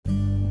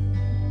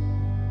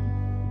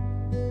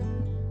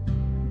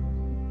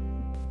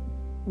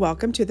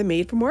Welcome to the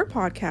Made for More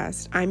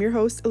podcast. I'm your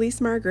host,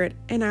 Elise Margaret,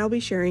 and I'll be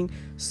sharing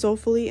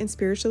soulfully and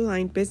spiritually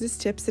aligned business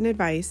tips and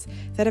advice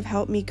that have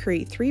helped me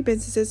create 3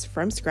 businesses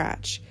from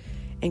scratch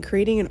and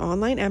creating an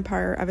online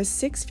empire of a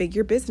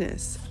 6-figure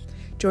business.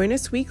 Join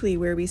us weekly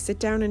where we sit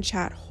down and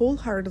chat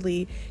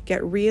wholeheartedly,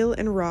 get real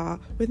and raw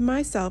with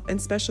myself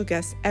and special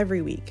guests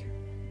every week.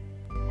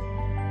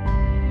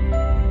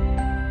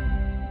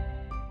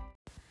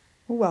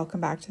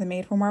 Welcome back to the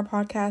Made for More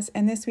podcast,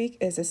 and this week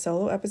is a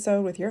solo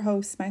episode with your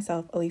host,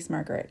 myself, Elise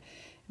Margaret.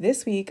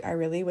 This week, I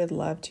really would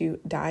love to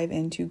dive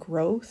into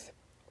growth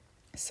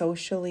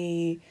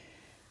socially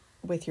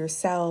with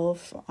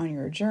yourself on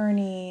your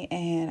journey,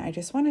 and I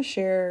just want to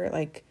share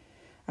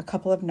a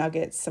couple of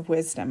nuggets of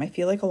wisdom. I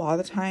feel like a lot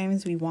of the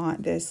times we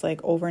want this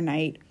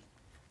overnight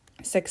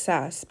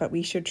success, but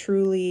we should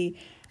truly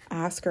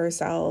ask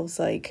ourselves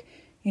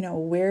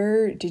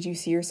where did you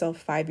see yourself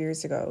 5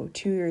 years ago,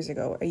 2 years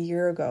ago, a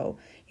year ago?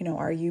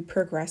 Are you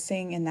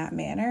progressing in that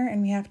manner?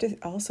 And we have to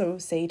also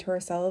say to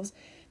ourselves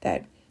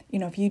that,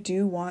 if you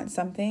do want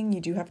something, you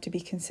do have to be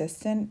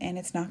consistent, and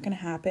it's not going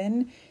to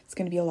happen. It's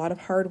going to be a lot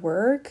of hard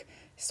work,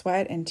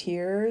 sweat and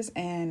tears.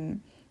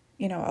 And,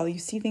 you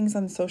see things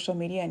on social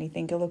media and you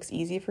think it looks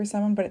easy for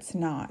someone, but it's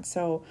not.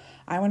 So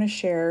I want to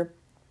share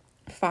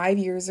 5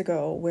 years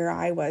ago where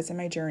I was in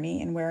my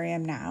journey and where I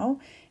am now,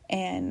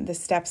 and the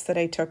steps that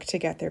I took to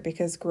get there,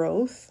 because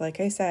growth,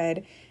 like I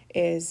said,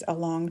 is a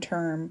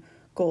long-term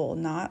goal,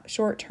 not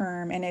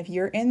short-term. And if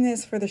you're in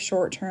this for the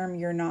short term,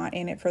 you're not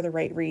in it for the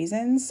right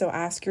reasons. So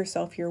ask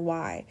yourself your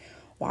why.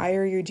 Why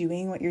are you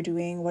doing what you're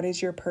doing? What is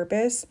your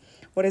purpose?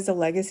 What is the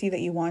legacy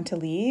that you want to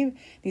leave?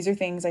 These are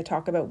things I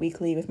talk about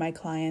weekly with my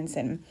clients.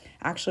 And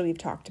actually, we've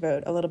talked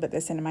about a little bit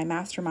this in my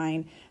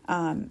mastermind,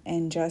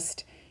 and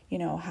just,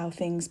 how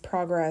things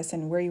progress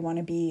and where you want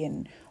to be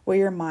and where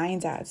your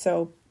mind's at.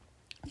 So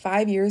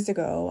 5 years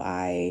ago,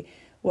 I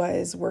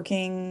was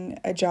working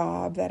a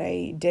job that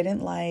I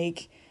didn't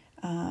like.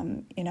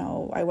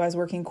 I was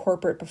working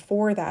corporate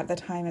before that at the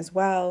time as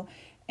well.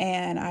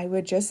 And I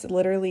would just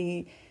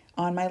literally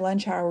on my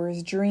lunch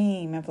hours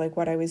dream of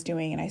what I was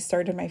doing. And I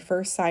started my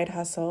first side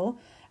hustle.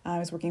 I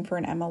was working for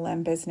an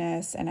MLM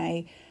business, and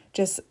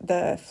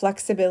the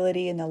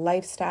flexibility and the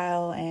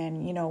lifestyle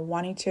and,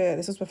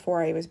 this was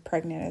before I was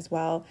pregnant as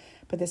well.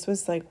 But this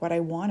was what I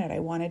wanted. I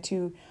wanted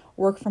to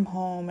work from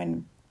home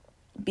and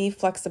be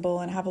flexible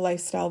and have a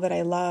lifestyle that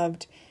I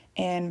loved.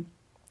 And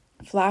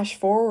flash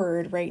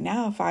forward right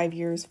now, 5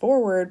 years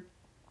forward,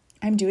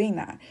 I'm doing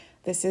that.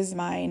 This is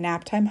my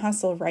nap time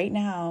hustle right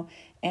now,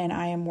 and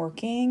I am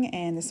working.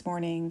 And this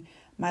morning,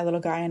 my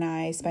little guy and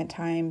I spent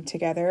time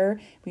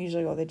together. We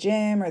usually go to the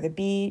gym or the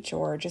beach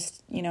or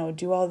just,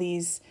 do all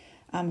these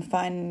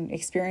fun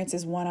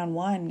experiences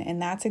one-on-one.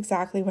 And that's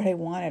exactly what I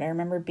wanted. I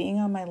remember being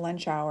on my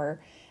lunch hour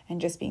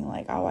and just being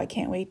I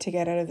can't wait to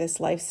get out of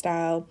this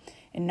lifestyle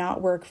and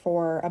not work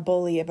for a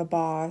bully of a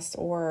boss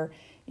or,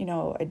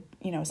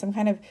 some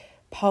kind of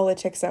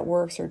politics that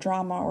works or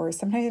drama or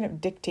some kind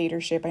of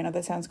dictatorship. I know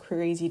that sounds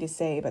crazy to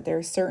say, but there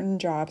are certain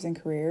jobs and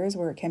careers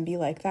where it can be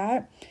like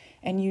that.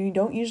 And you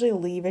don't usually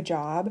leave a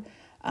job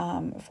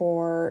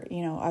for,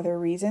 other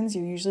reasons.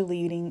 You're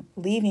usually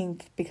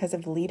leaving because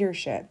of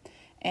leadership.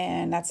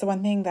 And that's the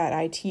one thing that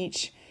I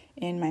teach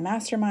in my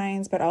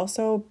masterminds, but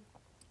also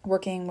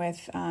working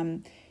with,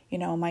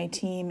 my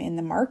team in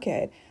the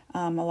market.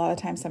 A lot of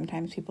times,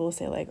 sometimes people will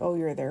say oh,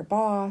 you're their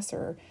boss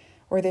or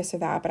this or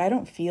that, but I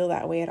don't feel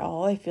that way at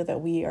all. I feel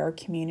that we are a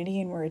community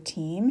and we're a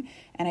team,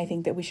 and I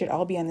think that we should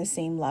all be on the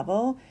same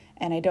level.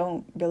 And I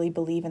don't really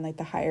believe in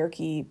the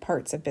hierarchy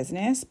parts of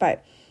business,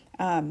 but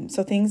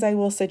so things I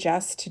will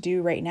suggest to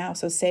do right now.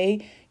 So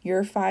say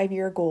your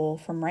 5-year goal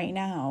from right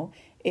now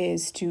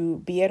is to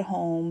be at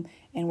home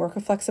and work a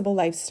flexible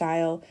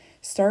lifestyle.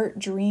 Start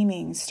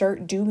dreaming,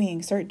 start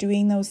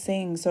doing those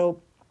things.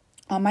 So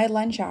on my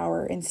lunch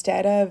hour,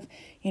 instead of,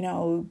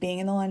 being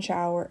in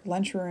the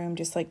lunchroom,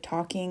 just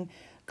talking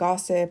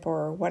gossip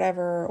or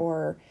whatever,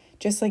 or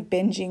just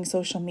binging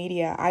social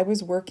media, I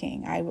was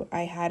working. I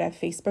had a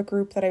Facebook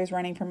group that I was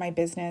running for my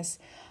business.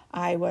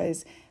 I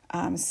was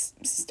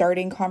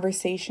starting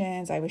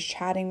conversations. I was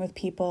chatting with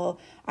people.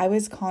 I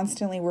was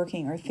constantly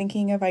working or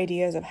thinking of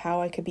ideas of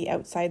how I could be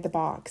outside the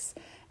box.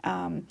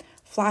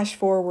 Flash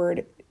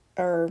forward,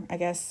 or I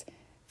guess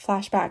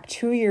flashback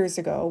 2 years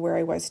ago, where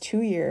I was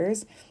 2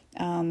 years.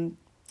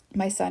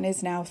 My son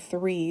is now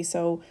 3.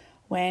 So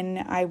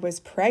when I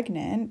was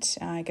pregnant,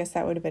 I guess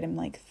that would have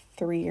been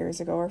 3 years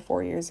ago or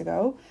 4 years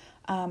ago,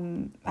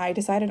 I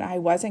decided I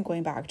wasn't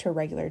going back to a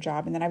regular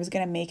job, and that I was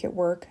going to make it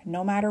work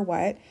no matter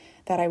what,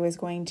 that I was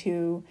going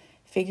to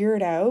figure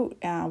it out,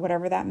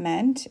 whatever that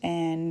meant.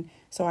 And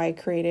so I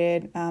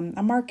created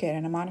a market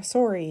and a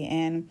Montessori,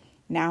 and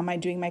now I'm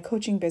doing my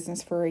coaching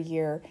business for a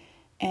year,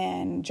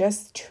 and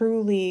just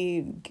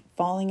truly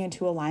falling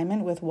into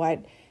alignment with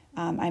what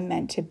I'm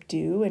meant to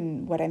do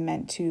and what I'm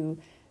meant to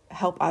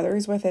help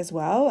others with as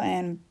well.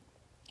 And,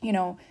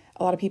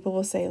 a lot of people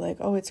will say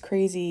oh, it's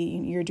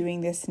crazy, you're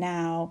doing this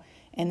now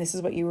and this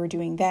is what you were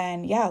doing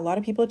then. Yeah, a lot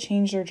of people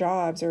change their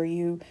jobs, or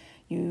you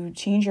you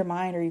change your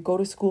mind, or you go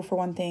to school for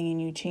one thing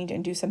and you change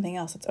and do something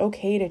else. It's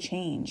okay to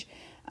change.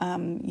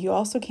 You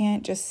also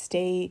can't just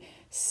stay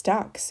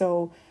stuck.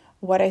 So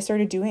what I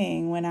started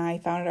doing when I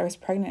found out I was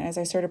pregnant is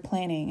I started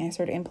planning, I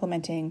started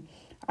implementing,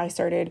 I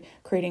started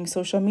creating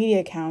social media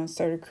accounts,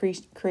 started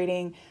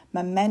creating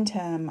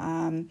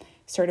momentum,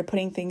 started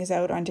putting things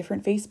out on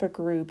different Facebook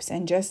groups,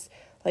 and just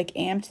like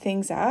amped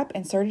things up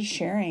and started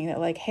sharing that,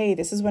 like, hey,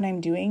 this is what I'm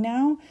doing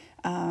now.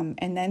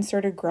 And then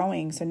started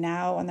growing. So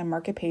now on the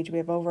market page, we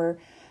have over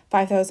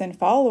 5,000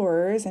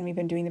 followers, and we've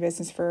been doing the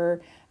business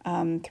for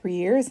 3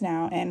 years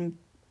now. And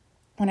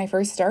when I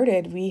first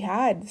started, we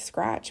had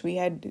scratch, we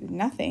had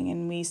nothing,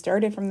 and we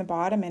started from the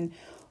bottom and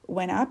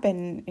went up.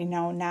 And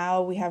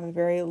now we have a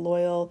very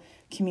loyal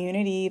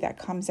community that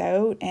comes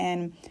out,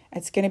 and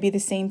it's going to be the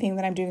same thing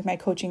that I'm doing with my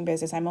coaching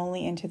business. I'm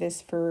only into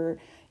this for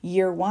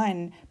year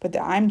one, but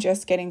I'm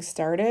just getting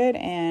started,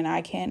 and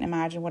I can't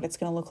imagine what it's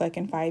going to look like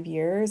in 5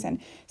 years.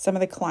 And some of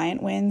the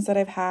client wins that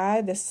I've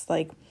had this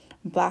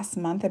last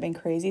month have been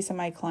crazy. Some of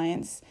my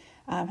clients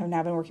have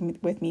now been working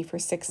with me for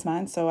 6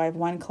 months. So I have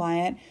one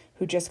client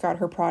who just got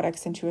her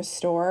products into a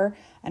store,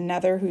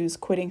 another who's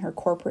quitting her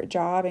corporate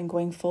job and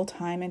going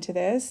full-time into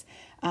this,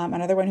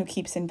 another one who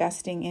keeps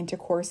investing into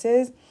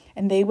courses.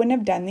 And they wouldn't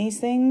have done these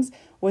things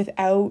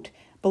without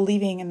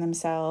believing in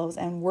themselves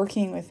and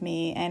working with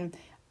me, and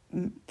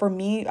for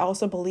me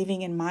also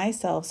believing in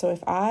myself. So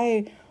if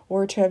I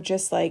were to have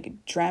just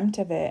dreamt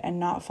of it and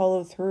not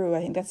followed through, I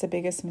think that's the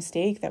biggest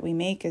mistake that we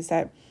make, is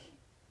that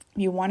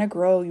if you want to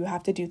grow, you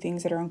have to do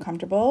things that are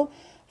uncomfortable.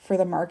 For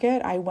the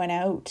market, I went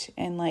out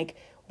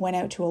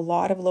to a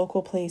lot of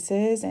local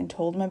places and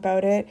told them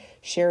about it,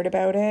 shared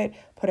about it,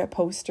 put up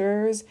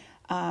posters.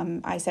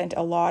 I sent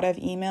a lot of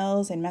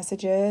emails and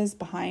messages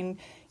behind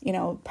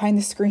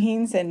the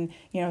screens, and,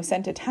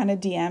 sent a ton of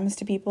DMs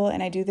to people.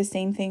 And I do the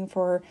same thing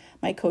for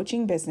my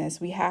coaching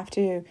business. We have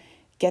to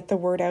get the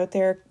word out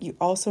there. You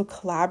also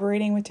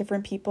collaborating with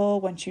different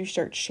people once you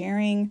start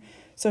sharing.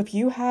 So if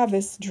you have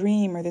this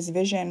dream or this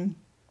vision,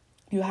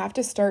 you have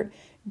to start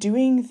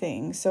doing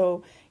things.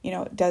 So,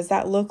 does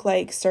that look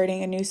like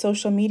starting a new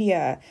social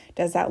media?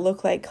 Does that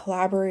look like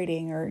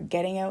collaborating or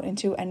getting out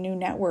into a new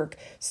network?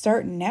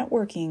 Start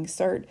networking,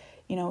 start,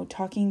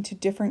 talking to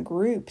different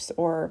groups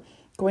or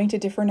going to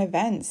different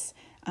events,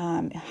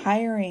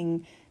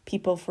 hiring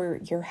people for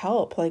your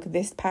help. Like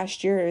this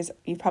past year,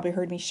 you've probably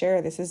heard me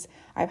share,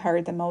 I've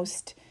hired the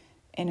most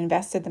and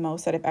invested the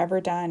most that I've ever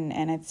done,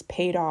 and it's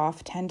paid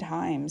off 10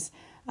 times.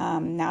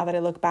 Now that I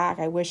look back,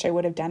 I wish I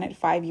would have done it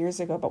 5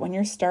 years ago. But when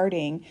you're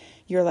starting,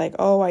 you're like,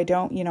 oh, I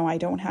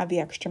don't have the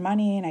extra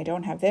money and I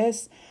don't have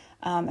this.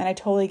 And I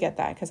totally get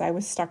that, because I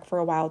was stuck for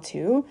a while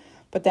too.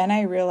 But then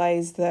I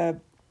realized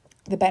the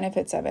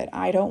benefits of it.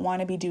 I don't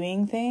want to be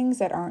doing things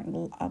that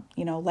aren't,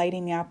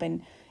 lighting me up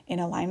and in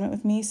alignment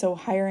with me. So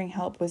hiring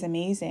help was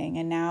amazing.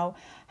 And now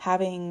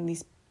having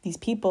these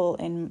people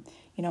in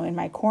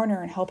my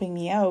corner and helping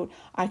me out,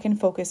 I can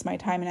focus my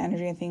time and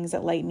energy on things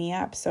that light me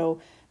up.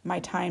 So my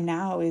time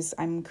now is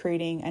I'm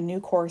creating a new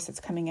course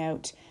that's coming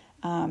out,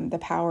 The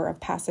Power of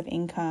Passive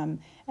Income.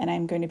 And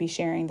I'm going to be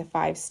sharing the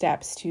 5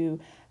 steps to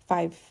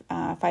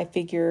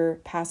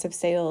five-figure passive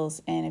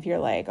sales. And if you're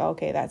like,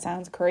 okay, that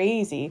sounds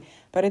crazy,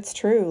 but it's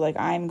true.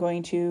 I'm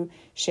going to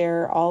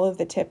share all of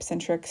the tips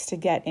and tricks to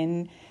get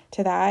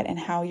into that and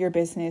how your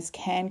business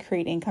can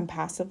create income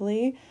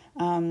passively.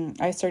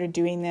 I started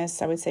doing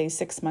this, I would say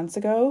 6 months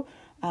ago.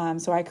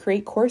 So I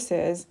create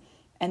courses,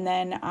 and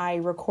then I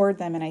record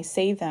them and I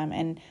save them.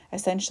 And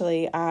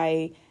essentially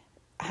I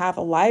have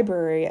a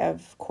library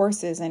of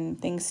courses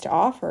and things to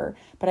offer,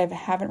 but I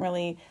haven't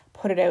really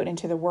put it out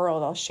into the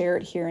world. I'll share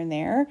it here and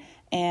there.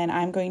 And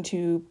I'm going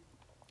to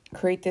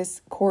create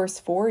this course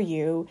for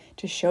you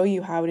to show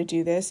you how to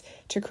do this,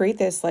 to create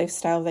this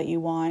lifestyle that you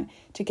want,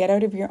 to get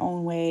out of your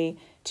own way,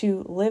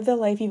 to live the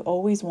life you've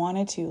always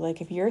wanted to.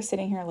 If you're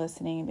sitting here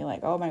listening and be like,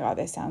 oh my God,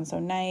 this sounds so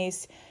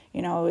nice.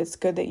 It's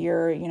good that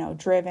you're,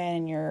 driven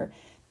and you're,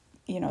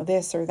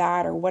 this or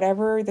that or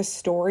whatever the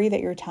story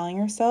that you're telling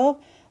yourself.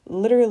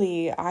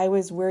 Literally, I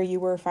was where you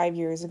were 5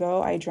 years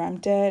ago. I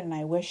dreamt it and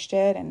I wished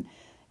it. And,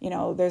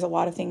 there's a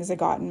lot of things that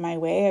got in my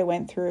way. I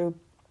went through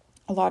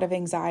a lot of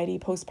anxiety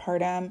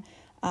postpartum,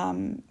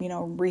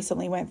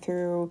 recently went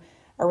through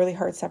a really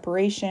hard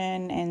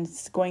separation and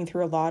going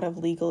through a lot of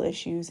legal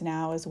issues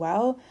now as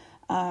well.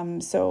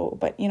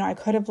 But I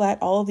could have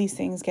let all of these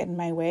things get in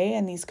my way,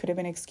 and these could have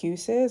been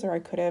excuses, or I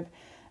could have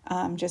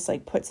just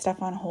put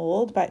stuff on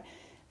hold. But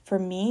for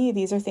me,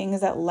 these are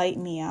things that light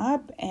me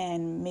up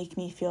and make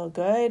me feel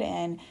good,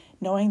 and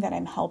knowing that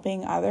I'm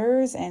helping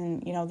others.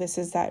 And,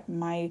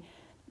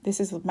 this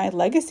is my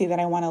legacy that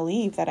I want to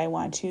leave, that I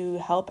want to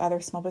help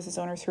other small business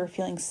owners who are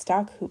feeling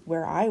stuck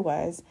where I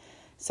was.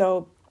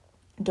 So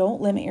don't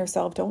limit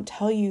yourself. Don't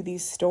tell you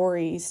these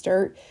stories.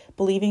 Start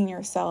believing in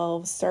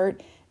yourself.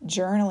 Start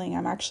journaling.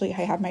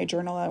 I have my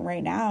journal out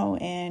right now,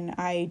 and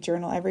I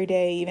journal every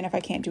day, even if I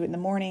can't do it in the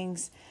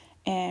mornings,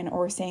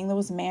 or saying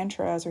those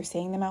mantras or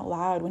saying them out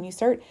loud. When you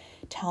start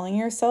telling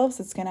yourself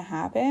it's going to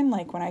happen,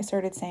 when I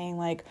started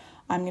saying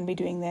I'm going to be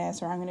doing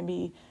this, or I'm going to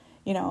be,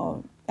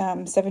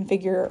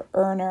 7-figure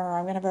earner,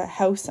 I'm going to have a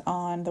house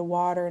on the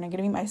water, and I'm going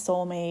to meet my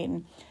soulmate,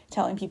 and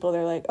telling people,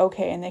 they're like,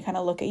 okay. And they kind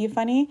of look at you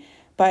funny,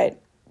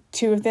 but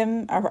 2 of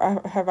them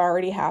have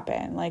already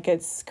happened. Like,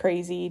 it's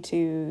crazy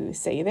to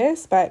say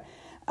this, but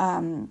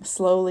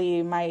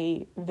slowly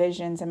my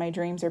visions and my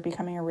dreams are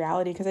becoming a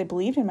reality because I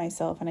believed in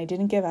myself and I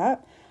didn't give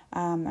up.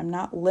 I'm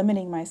not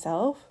limiting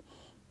myself.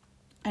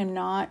 I'm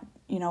not,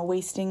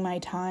 wasting my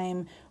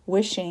time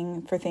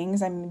wishing for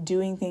things. I'm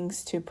doing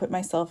things to put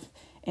myself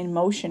in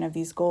motion of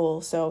these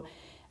goals. So,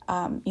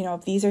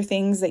 if these are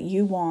things that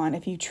you want,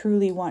 if you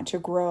truly want to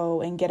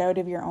grow and get out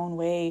of your own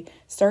way,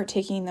 start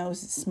taking those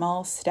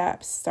small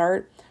steps,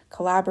 start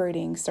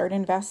collaborating, start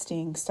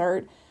investing,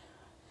 start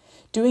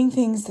doing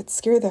things that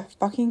scare the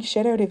fucking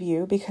shit out of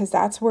you, because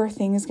that's where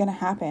things going to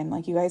happen.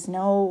 Like, you guys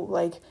know,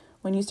 like,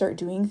 when you start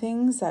doing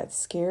things that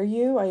scare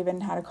you, I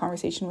even had a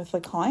conversation with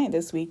a client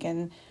this week,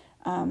 and,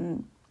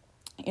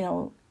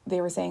 they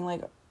were saying,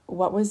 like,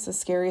 what was the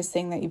scariest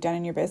thing that you've done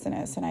in your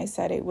business? And I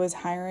said it was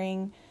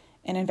hiring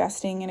and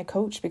investing in a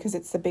coach, because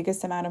it's the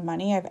biggest amount of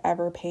money I've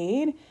ever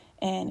paid.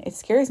 And it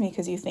scares me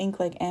because you think,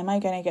 like, am I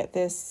going to get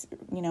this,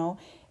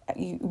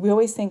 we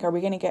always think, are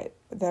we going to get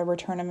the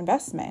return of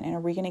investment, and are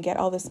we going to get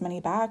all this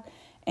money back?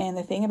 And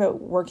the thing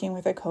about working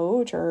with a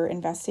coach or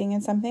investing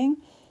in something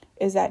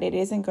is that it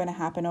isn't going to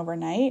happen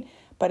overnight,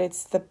 but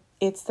it's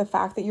the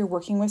fact that you're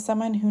working with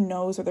someone who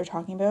knows what they're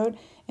talking about,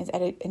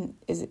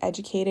 is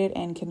educated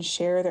and can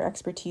share their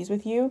expertise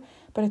with you.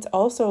 But it's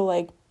also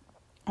like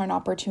an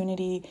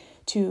opportunity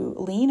to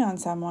lean on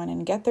someone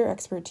and get their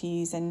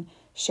expertise and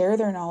share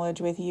their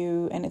knowledge with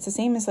you. And it's the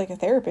same as like a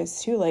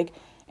therapist too. Like,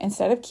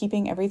 instead of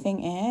keeping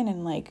everything in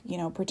and like,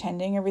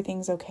 pretending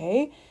everything's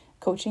okay,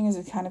 coaching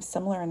is kind of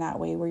similar in that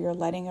way, where you're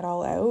letting it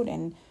all out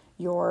and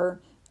you're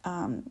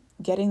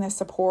getting the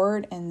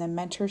support and the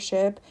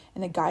mentorship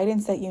and the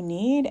guidance that you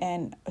need.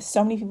 And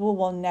so many people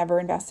will never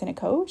invest in a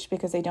coach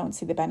because they don't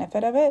see the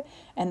benefit of it.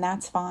 And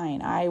that's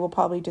fine. I will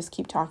probably just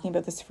keep talking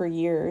about this for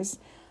years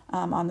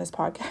on this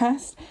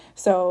podcast.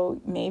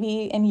 So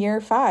maybe in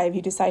year 5,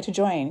 you decide to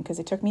join, because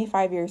it took me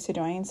 5 years to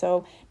join.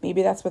 So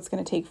maybe that's what's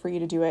going to take for you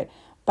to do it.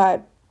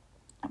 But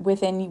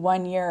within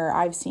 1 year,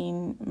 I've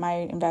seen my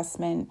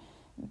investment,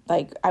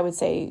 like, I would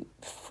say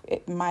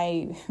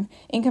my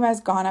income has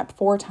gone up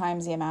 4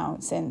 times the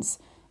amount since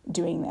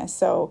doing this.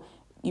 So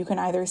you can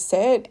either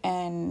sit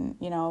and,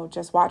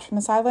 just watch from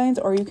the sidelines,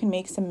 or you can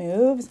make some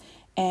moves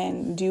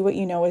and do what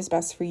you know is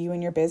best for you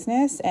and your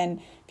business. And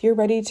if you're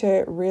ready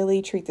to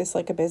really treat this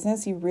like a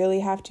business, you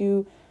really have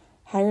to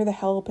hire the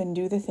help and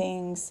do the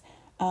things.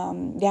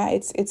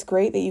 It's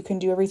great that you can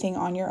do everything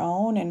on your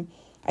own. And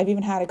I've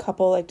even had a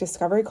couple like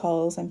discovery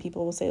calls, and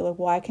people will say, like,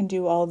 well, I can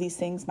do all these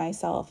things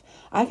myself.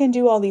 I can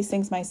do all these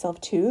things myself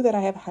too, that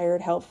I have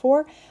hired help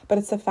for, but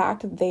it's the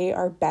fact that they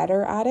are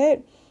better at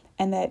it,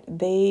 and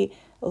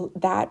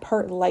that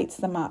part lights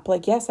them up.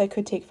 Like, yes, I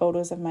could take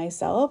photos of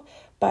myself,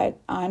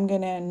 but I'm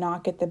going to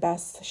not get the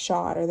best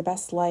shot or the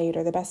best light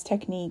or the best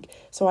technique.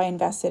 So I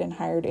invested and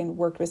hired and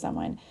worked with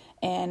someone.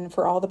 And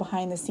for all the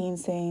behind the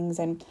scenes things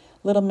and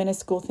little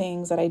minuscule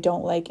things that I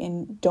don't like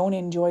and don't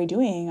enjoy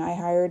doing, I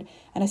hired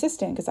an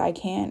assistant, because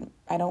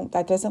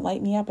that doesn't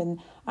light me up,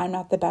 and I'm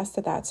not the best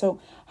at that. So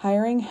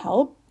hiring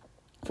help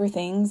for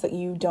things that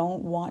you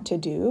don't want to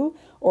do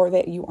or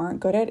that you aren't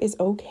good at is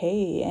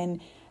okay.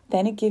 And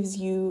then it gives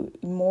you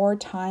more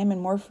time and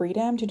more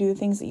freedom to do the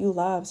things that you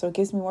love. So it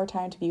gives me more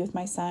time to be with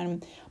my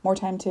son, more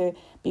time to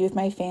be with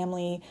my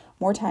family,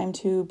 more time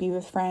to be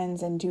with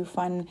friends and do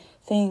fun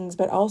things,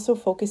 but also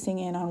focusing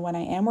in on when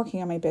I am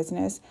working on my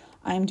business,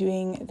 I'm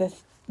doing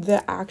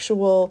the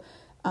actual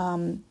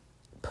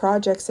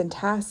projects and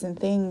tasks and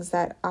things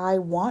that I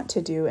want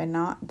to do and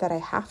not that I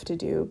have to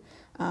do.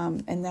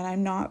 And then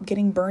I'm not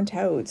getting burnt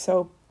out.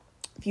 So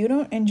if you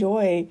don't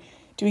enjoy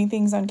doing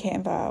things on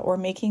Canva or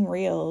making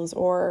reels,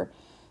 or,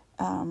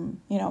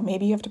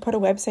 maybe you have to put a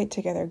website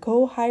together,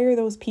 go hire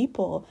those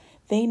people.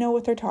 They know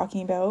what they're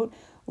talking about.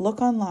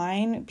 Look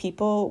online.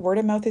 Word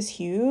of mouth is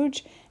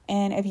huge.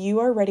 And if you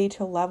are ready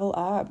to level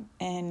up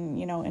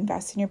and,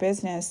 invest in your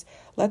business,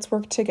 let's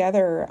work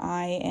together.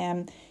 I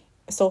am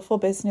a soulful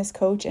business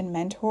coach and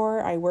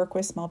mentor. I work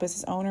with small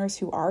business owners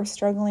who are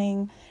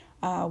struggling.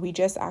 We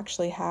just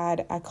actually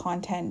had a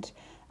content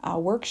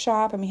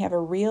workshop, and we have a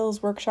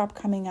reels workshop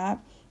coming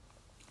up.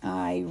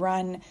 I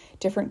run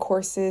different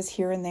courses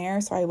here and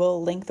there, so I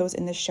will link those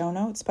in the show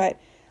notes. But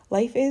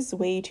life is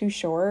way too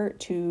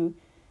short to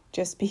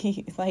just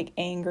be like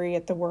angry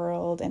at the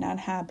world and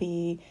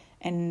unhappy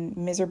and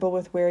miserable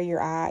with where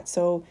you're at.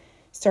 So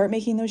start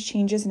making those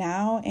changes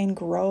now and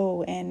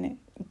grow and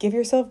give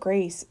yourself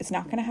grace. It's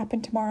not going to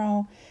happen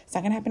tomorrow. It's not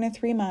going to happen in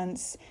 3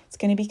 months. It's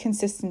going to be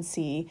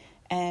consistency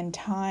and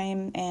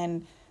time.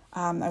 And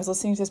I was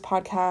listening to this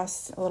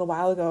podcast a little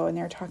while ago, and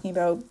they were talking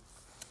about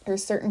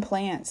there's certain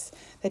plants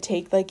that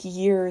take like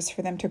years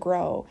for them to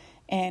grow.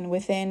 And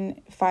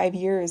within 5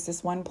 years,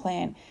 this one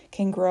plant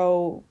can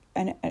grow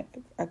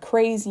a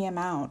crazy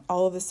amount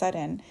all of a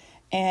sudden.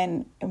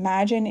 And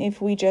imagine if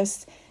we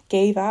just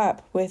gave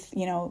up with,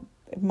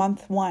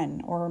 month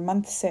 1 or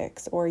month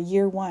 6 or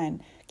year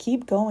 1.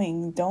 Keep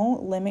going.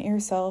 Don't limit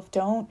yourself.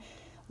 Don't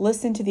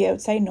listen to the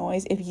outside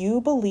noise. If you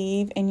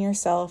believe in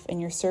yourself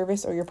and your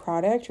service or your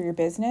product or your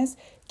business,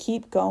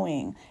 keep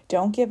going.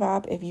 Don't give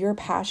up. If you're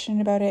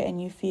passionate about it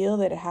and you feel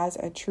that it has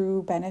a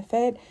true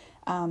benefit,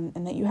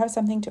 and that you have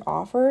something to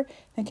offer,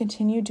 then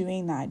continue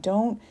doing that.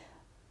 Don't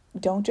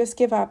just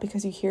give up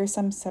because you hear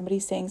somebody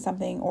saying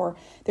something, or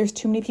there's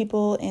too many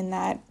people in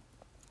that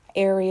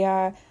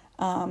area.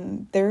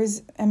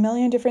 There's a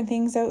million different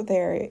things out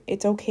there.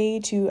 It's okay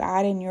to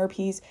add in your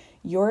piece.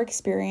 Your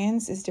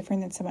experience is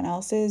different than someone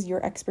else's.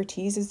 Your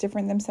expertise is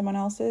different than someone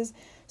else's.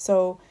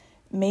 So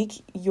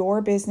make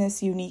your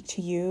business unique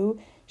to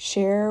you.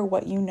 Share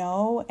what you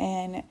know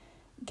and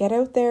get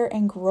out there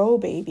and grow,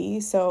 baby.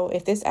 So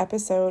if this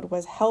episode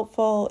was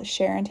helpful,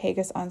 share and tag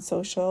us on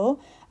social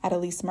at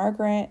Elise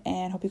Margaret,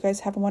 and hope you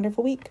guys have a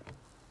wonderful week.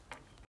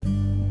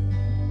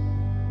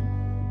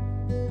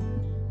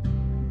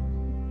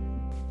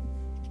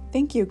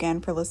 Thank you again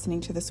for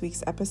listening to this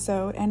week's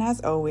episode. And as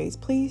always,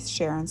 please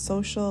share on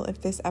social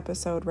if this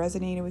episode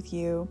resonated with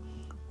you,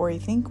 or you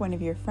think one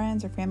of your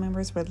friends or family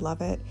members would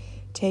love it.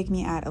 Tag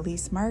me at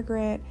Elise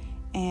Margaret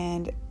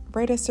and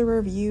write us a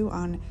review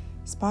on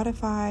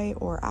Spotify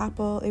or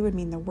Apple. It would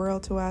mean the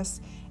world to us,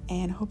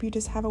 and hope you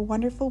just have a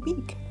wonderful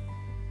week.